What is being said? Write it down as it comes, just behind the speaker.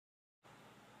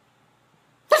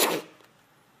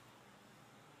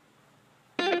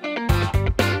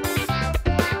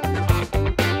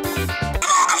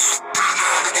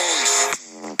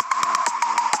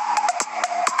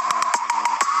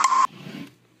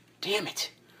Damn it!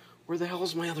 Where the hell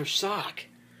is my other sock?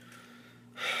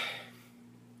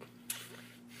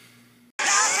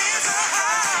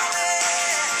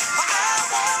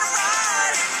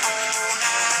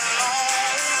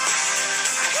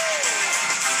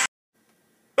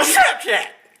 What's up,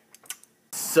 Jack?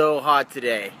 So hot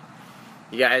today.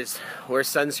 You guys, wear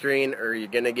sunscreen or you're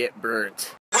gonna get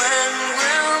burnt. When will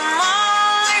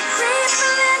my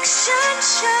reflection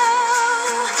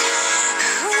show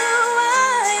who I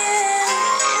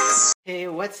am? Hey,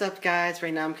 what's up, guys?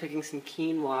 Right now I'm cooking some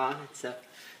quinoa. It's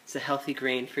a healthy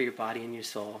grain for your body and your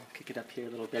soul. Kick it up here a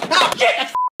little bit. Oh, shit!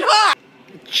 The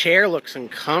chair looks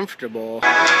uncomfortable.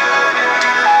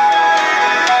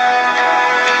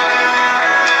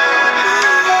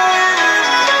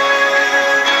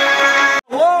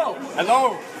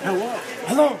 Hello! Hello!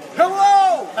 Hello!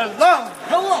 Hello! Hello!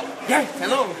 Hello! Yes,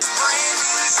 hello!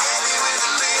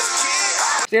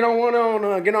 So you don't want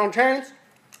to get on trends?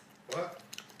 What?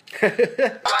 Watch me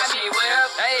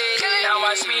whip, hey, now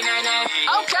watch me nay.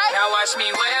 Okay. Now watch me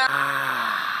whip.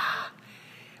 Ah,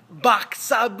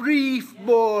 boxer brief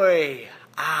boy.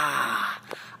 Ah,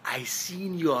 I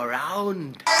seen you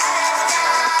around.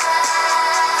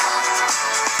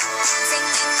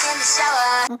 Singing in the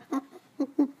shower.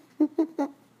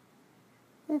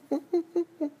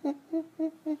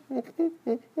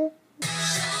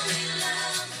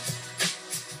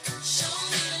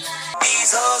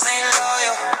 These hoes ain't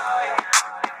loyal.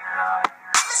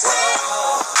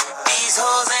 Whoa, these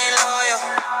hoes ain't loyal.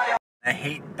 I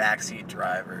hate backseat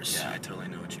drivers. Yeah, I totally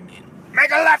know what you mean.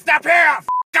 Make a left up here!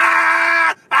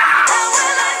 Ah! Ah! How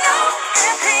will I know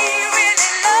if he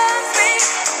really loves me?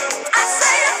 I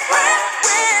say a prayer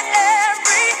with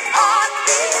every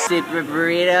heartbeat. Super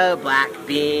burrito, black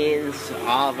beans,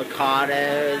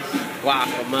 avocados,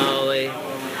 guacamole,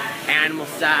 animal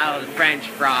style French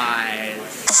fries.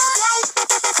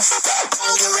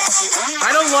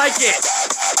 I don't like it.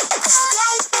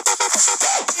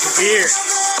 It's weird.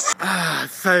 Ah,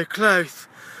 so close,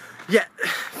 yet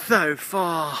so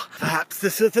far. Perhaps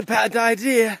this was a bad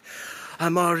idea.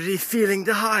 I'm already feeling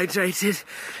dehydrated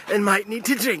and might need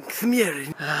to drink some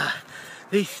urine.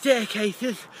 These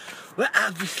staircases were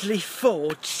obviously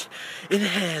forged in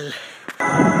hell.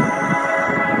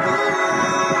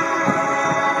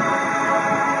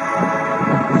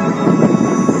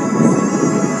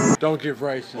 Don't get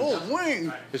racist. Oh,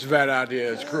 wing! It's a bad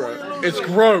idea. It's gross. It's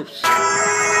gross.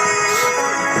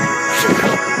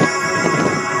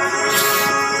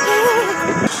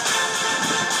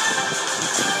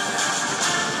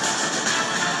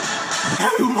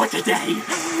 Oh, what a day!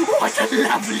 What a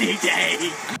lovely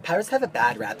day! Pirates have a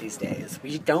bad rap these days.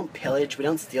 We don't pillage, we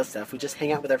don't steal stuff, we just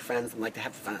hang out with our friends and like to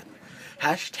have fun.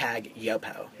 Hashtag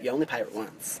YOPO. You only pirate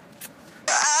once.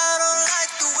 I don't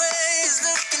like the way he's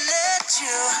looking at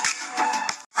you.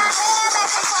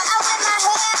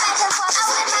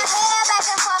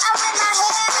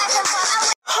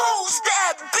 Who's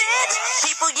that bitch?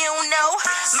 People you know,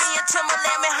 me and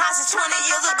Timberland been hot since 20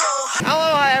 years ago.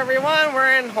 Hello everyone,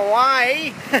 we're in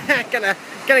Hawaii.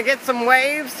 gonna get some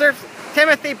waves. Surf.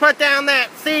 Timothy, put down that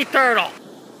sea turtle.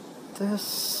 This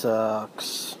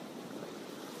sucks.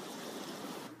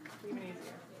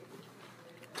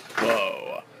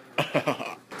 Whoa.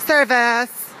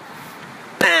 Service.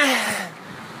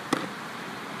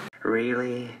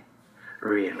 Really,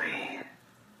 really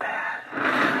bad.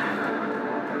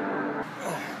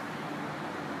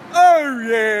 Oh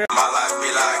yeah. My life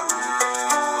be like,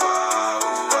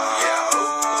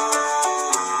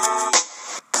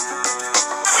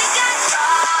 we got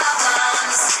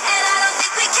problems, and I don't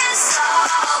think we can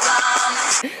solve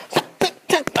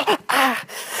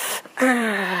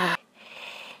them.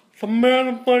 The man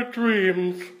of my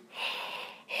dreams.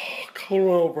 Conan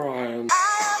O'Brien.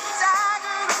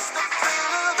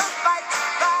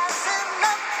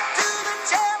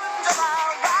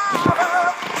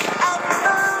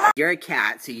 You're a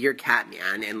cat, so you're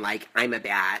Catman, and like, I'm a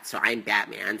bat, so I'm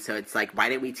Batman, so it's like, why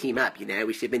didn't we team up, you know?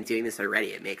 We should have been doing this already,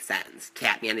 it makes sense.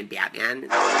 Catman and Batman.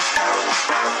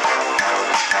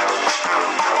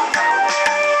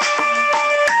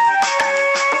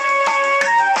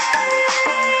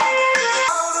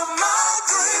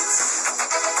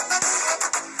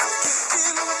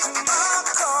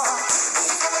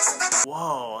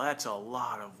 Whoa, that's a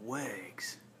lot of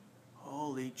wigs.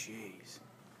 Holy jeez.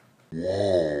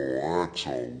 Whoa, that's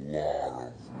a lot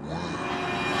of wigs.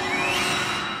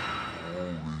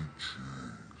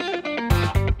 Holy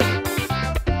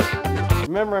jeez.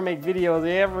 Remember, I make videos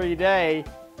every day,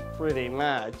 pretty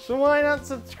much. So why not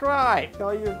subscribe?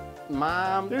 Tell your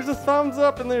mom. There's a thumbs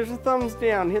up and there's a thumbs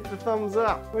down. Hit the thumbs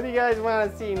up. What do you guys want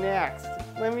to see next?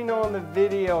 Let me know in the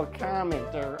video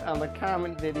comment or on the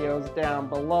comment videos down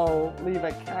below. Leave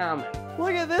a comment.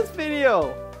 Look at this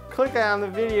video. Click on the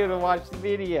video to watch the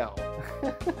video.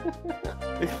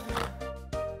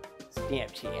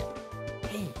 Snapchat.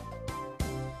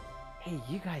 Hey,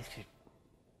 you guys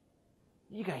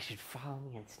should follow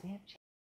me on Snapchat.